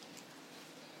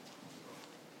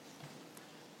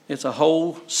 it's a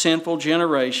whole sinful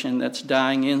generation that's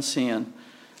dying in sin.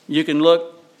 You can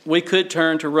look, we could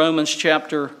turn to Romans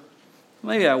chapter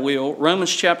 1,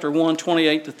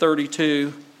 28 to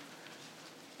 32.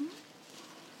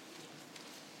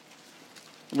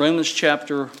 Romans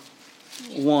chapter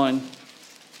 1,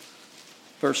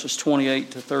 verses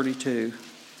 28 to 32.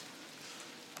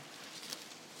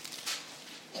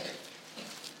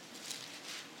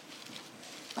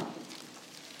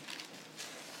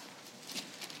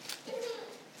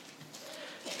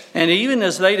 And even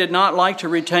as they did not like to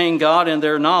retain God in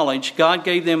their knowledge, God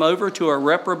gave them over to a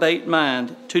reprobate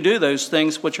mind to do those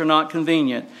things which are not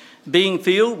convenient, being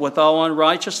filled with all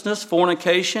unrighteousness,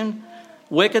 fornication,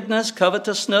 wickedness,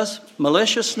 covetousness,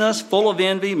 maliciousness, full of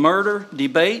envy, murder,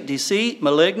 debate, deceit,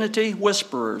 malignity,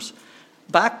 whisperers,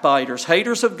 backbiters,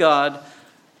 haters of God,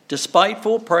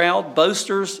 despiteful, proud,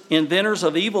 boasters, inventors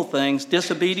of evil things,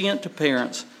 disobedient to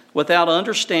parents, without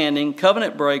understanding,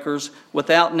 covenant breakers,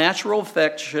 without natural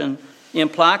affection,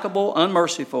 implacable,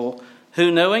 unmerciful, who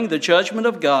knowing the judgment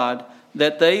of God,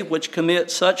 that they which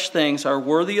commit such things are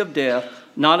worthy of death,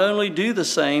 not only do the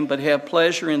same, but have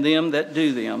pleasure in them that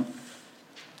do them.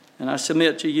 And I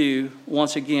submit to you,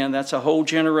 once again, that's a whole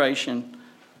generation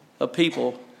of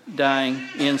people dying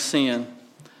in sin.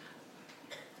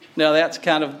 Now that's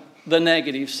kind of the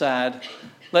negative side.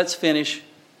 Let's finish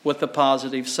with the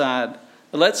positive side.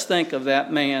 Let's think of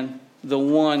that man, the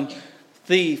one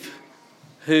thief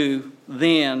who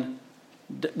then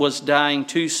was dying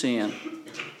to sin.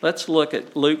 Let's look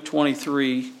at Luke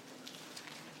 23.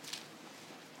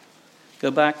 Go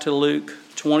back to Luke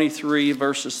 23,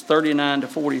 verses 39 to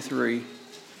 43.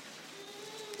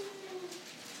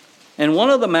 And one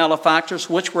of the malefactors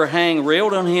which were hanged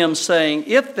railed on him, saying,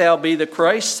 If thou be the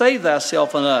Christ, save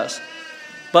thyself and us.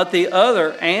 But the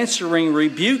other answering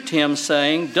rebuked him,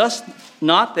 saying, Dost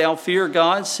not thou fear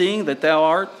God, seeing that thou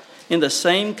art in the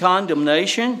same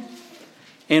condemnation?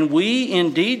 And we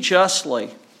indeed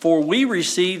justly, for we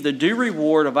receive the due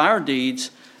reward of our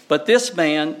deeds. But this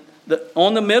man,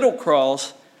 on the middle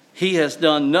cross, he has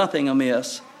done nothing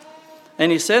amiss.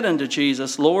 And he said unto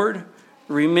Jesus, Lord,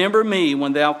 remember me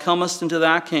when thou comest into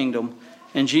thy kingdom.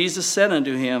 And Jesus said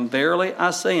unto him, Verily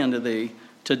I say unto thee,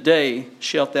 today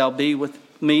shalt thou be with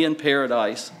me in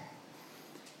paradise.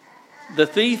 The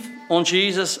thief on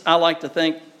Jesus, I like to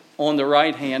think on the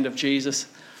right hand of Jesus,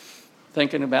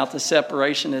 thinking about the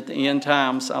separation at the end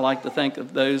times. I like to think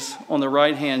of those on the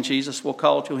right hand Jesus will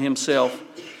call to himself.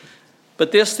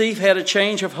 But this thief had a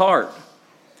change of heart.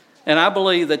 And I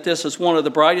believe that this is one of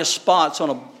the brightest spots on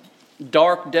a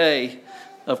dark day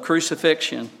of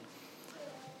crucifixion.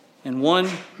 And one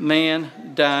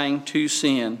man dying to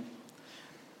sin.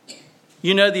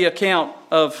 You know the account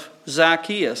of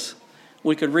Zacchaeus.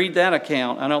 We could read that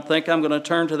account. I don't think I'm going to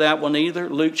turn to that one either.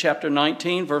 Luke chapter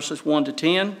 19, verses 1 to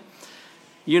 10.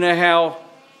 You know how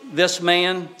this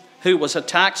man who was a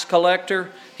tax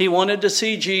collector, he wanted to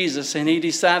see Jesus, and he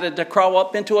decided to crawl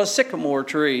up into a sycamore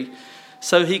tree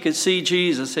so he could see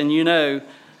Jesus. And you know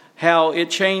how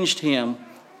it changed him.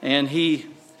 And he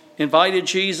invited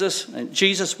Jesus. And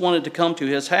Jesus wanted to come to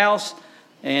his house.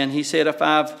 And he said, if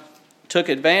I've took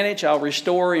advantage, I'll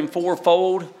restore him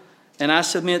fourfold. And I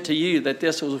submit to you that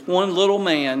this was one little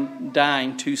man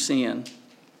dying to sin.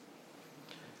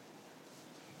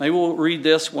 Maybe we'll read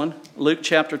this one. Luke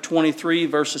chapter 23,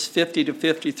 verses 50 to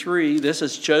 53. This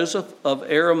is Joseph of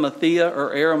Arimathea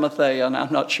or Arimathea, and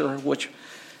I'm not sure which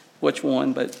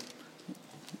one, but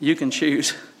you can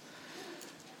choose.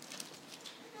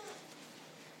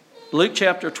 Luke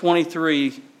chapter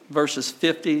 23, verses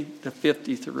 50 to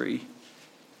 53.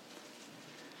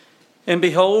 And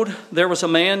behold, there was a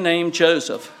man named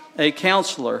Joseph, a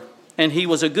counselor, and he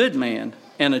was a good man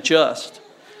and a just.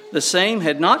 The same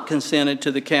had not consented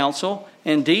to the counsel.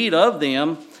 Indeed, of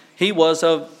them he was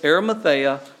of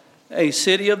Arimathea, a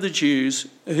city of the Jews,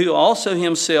 who also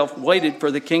himself waited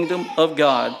for the kingdom of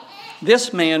God.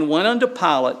 This man went unto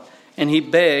Pilate, and he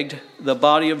begged the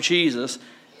body of Jesus,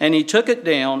 and he took it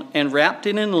down and wrapped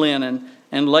it in linen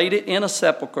and laid it in a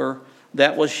sepulchre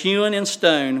that was hewn in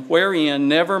stone, wherein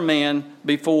never man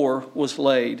before was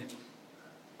laid.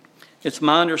 It's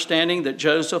my understanding that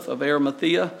Joseph of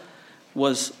Arimathea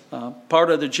was part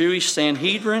of the Jewish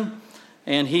Sanhedrin,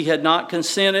 and he had not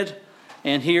consented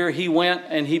And here he went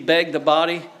and he begged the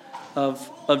body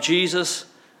of Jesus.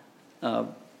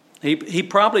 He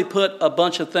probably put a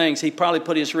bunch of things. He probably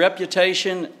put his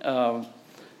reputation,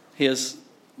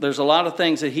 there's a lot of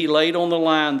things that he laid on the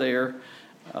line there.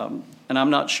 And I'm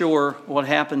not sure what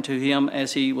happened to him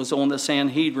as he was on the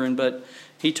Sanhedrin, but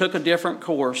he took a different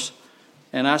course.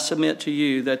 And I submit to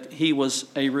you that he was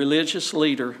a religious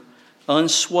leader,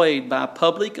 unswayed by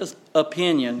public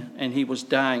opinion, and he was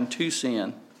dying to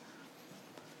sin.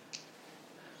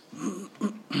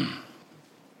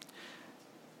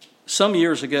 Some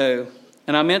years ago,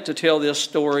 and I meant to tell this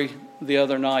story the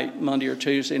other night, Monday or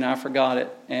Tuesday, and I forgot it.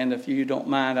 And if you don't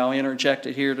mind, I'll interject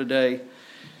it here today.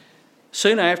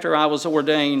 Soon after I was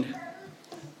ordained,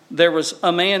 there was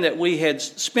a man that we had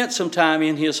spent some time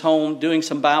in his home doing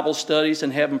some Bible studies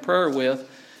and having prayer with.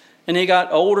 And he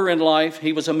got older in life.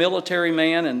 He was a military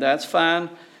man, and that's fine.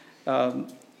 And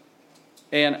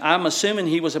I'm assuming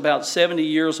he was about 70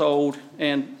 years old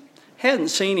and hadn't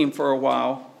seen him for a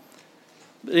while.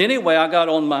 But anyway, I got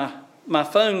on my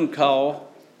phone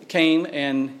call, came,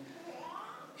 and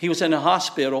he was in a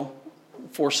hospital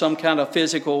for some kind of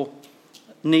physical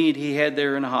need he had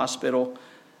there in the hospital.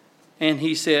 And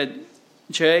he said,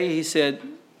 Jay, he said,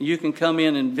 you can come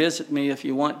in and visit me if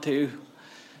you want to.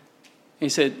 He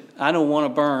said, I don't want to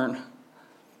burn.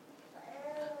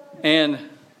 And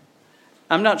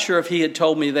I'm not sure if he had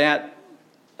told me that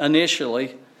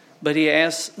initially, but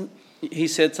he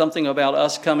said something about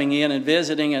us coming in and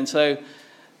visiting. And so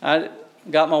I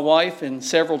got my wife and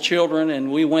several children,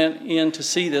 and we went in to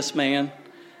see this man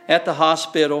at the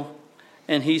hospital.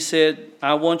 And he said,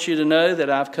 I want you to know that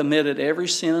I've committed every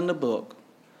sin in the book.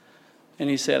 And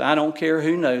he said, I don't care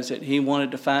who knows it. He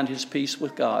wanted to find his peace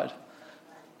with God.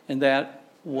 And that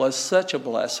was such a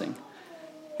blessing.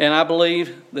 And I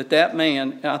believe that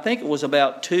man, I think it was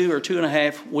about 2 or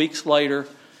 2.5 weeks later,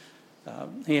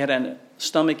 he had a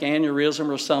stomach aneurysm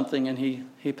or something, and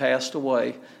he passed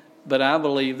away. But I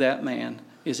believe that man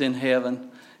is in heaven.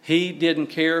 He didn't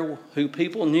care who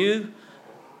people knew.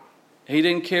 He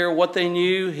didn't care what they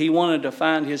knew. He wanted to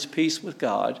find his peace with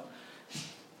God.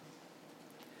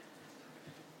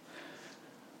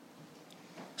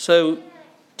 So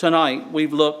tonight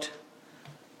we've looked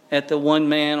at the one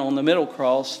man on the middle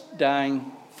cross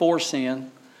dying for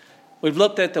sin. We've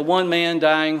looked at the one man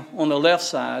dying on the left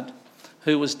side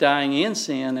who was dying in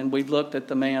sin, and we've looked at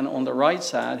the man on the right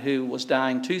side who was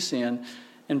dying to sin.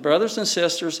 And brothers and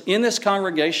sisters, in this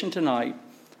congregation tonight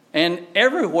and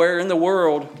everywhere in the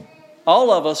world,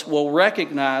 all of us will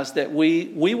recognize that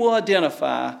we will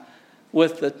identify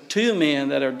with the two men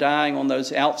that are dying on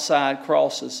those outside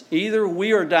crosses. Either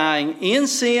we are dying in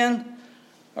sin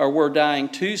or we're dying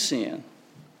to sin.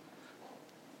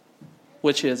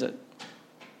 Which is it?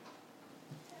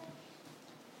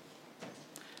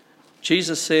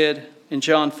 Jesus said in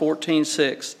John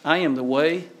 14:6, I am the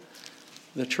way,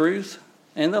 the truth,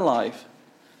 and the life.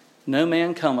 No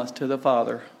man cometh to the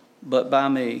Father but by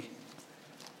me.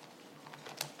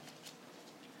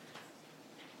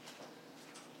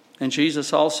 And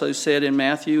Jesus also said in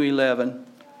Matthew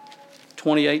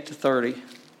 11:28-30,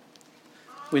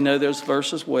 we know those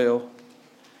verses well.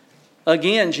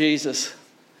 Again, Jesus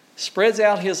spreads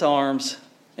out his arms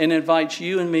and invites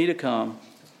you and me to come,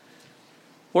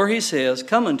 where he says,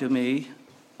 come unto me,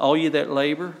 all ye that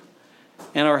labor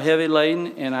and are heavy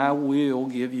laden, and I will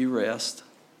give you rest.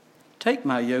 Take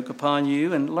my yoke upon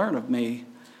you and learn of me,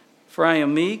 for I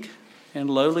am meek and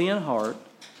lowly in heart,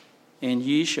 and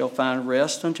ye shall find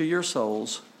rest unto your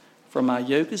souls, for my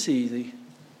yoke is easy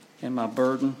and my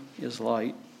burden is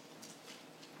light.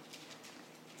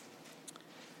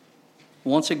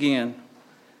 Once again,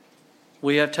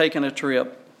 we have taken a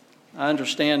trip. I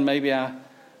understand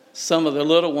some of the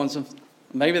little ones,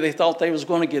 maybe they thought they was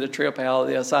going to get a trip out of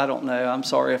this. I don't know. I'm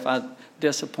sorry if I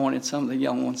disappointed some of the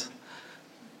young ones.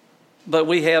 But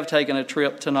we have taken a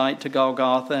trip tonight to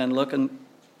Golgotha and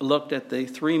looked at the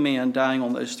three men dying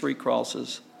on those three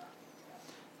crosses.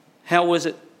 How is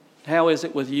it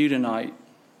with you tonight?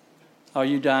 Are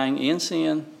you dying in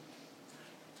sin?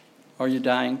 Or are you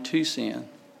dying to sin?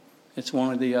 It's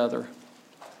one or the other.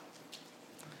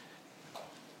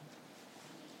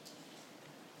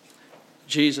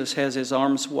 Jesus has his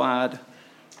arms wide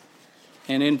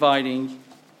and inviting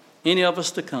any of us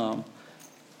to come,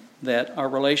 that our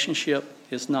relationship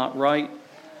is not right.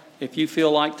 If you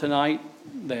feel like tonight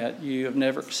that you have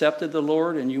never accepted the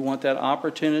Lord and you want that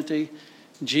opportunity,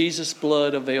 Jesus'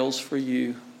 blood avails for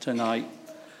you tonight.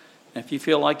 If you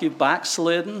feel like you've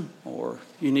backslidden or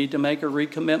you need to make a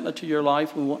recommitment to your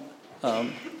life, we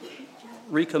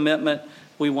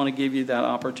want to give you that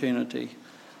opportunity.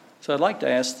 So I'd like to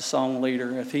ask the song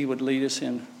leader if he would lead us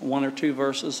in one or two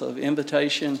verses of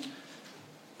invitation.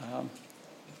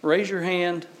 Raise your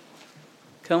hand,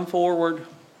 come forward,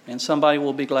 and somebody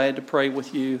will be glad to pray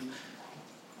with you.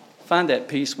 Find that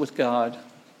peace with God.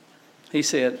 He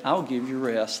said, I'll give you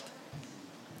rest.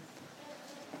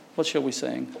 What shall we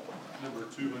sing? Number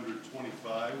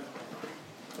 225,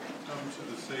 Come to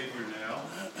the Savior Now.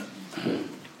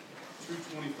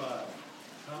 225,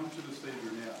 Come to the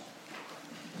Savior Now.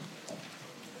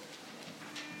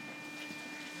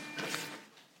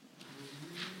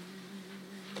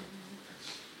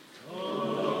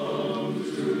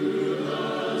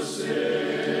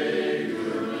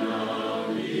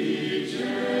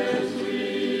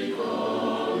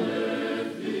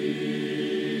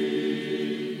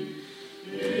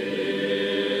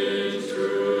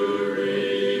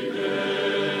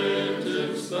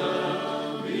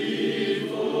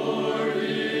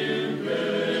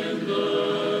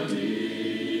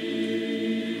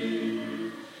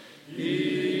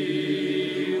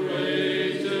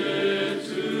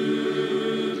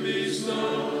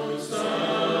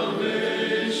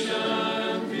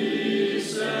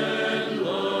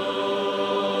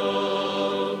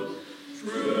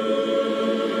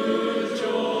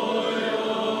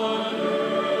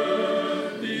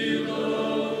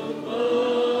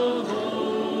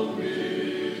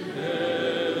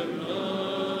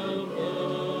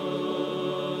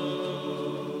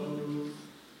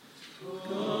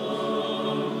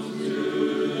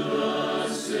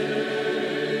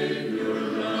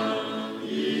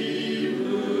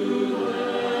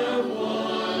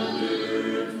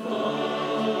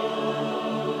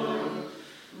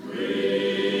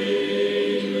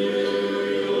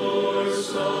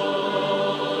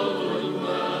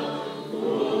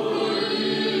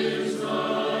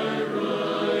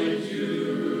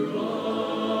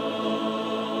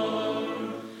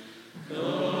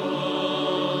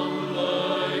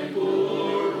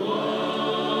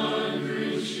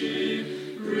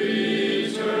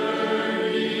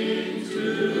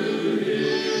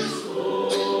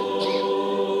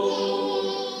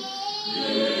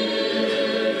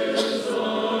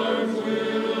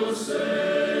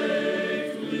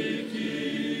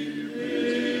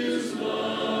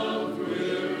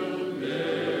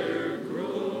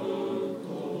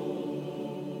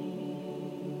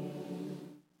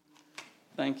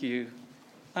 Thank you.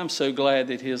 I'm so glad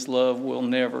that His love will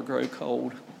never grow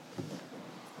cold.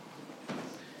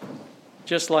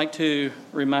 Just like to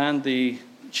remind the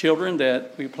children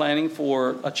that we're planning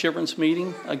for a children's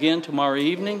meeting again tomorrow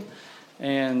evening,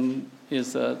 and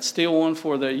is still one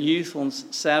for the youth on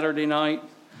Saturday night.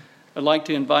 I'd like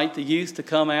to invite the youth to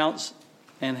come out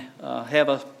and have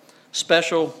a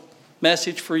special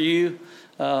message for you.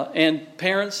 And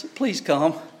parents, please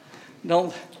come.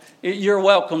 You're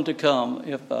welcome to come.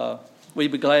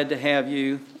 We'd be glad to have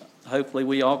you. Hopefully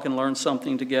we all can learn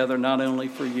something together, not only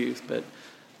for youth, but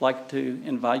like to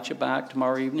invite you back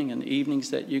tomorrow evening and evenings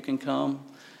that you can come.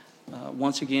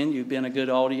 Once again, you've been a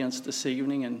good audience this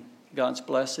evening, and God's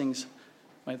blessings,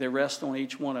 may they rest on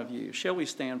each one of you. Shall we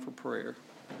stand for prayer?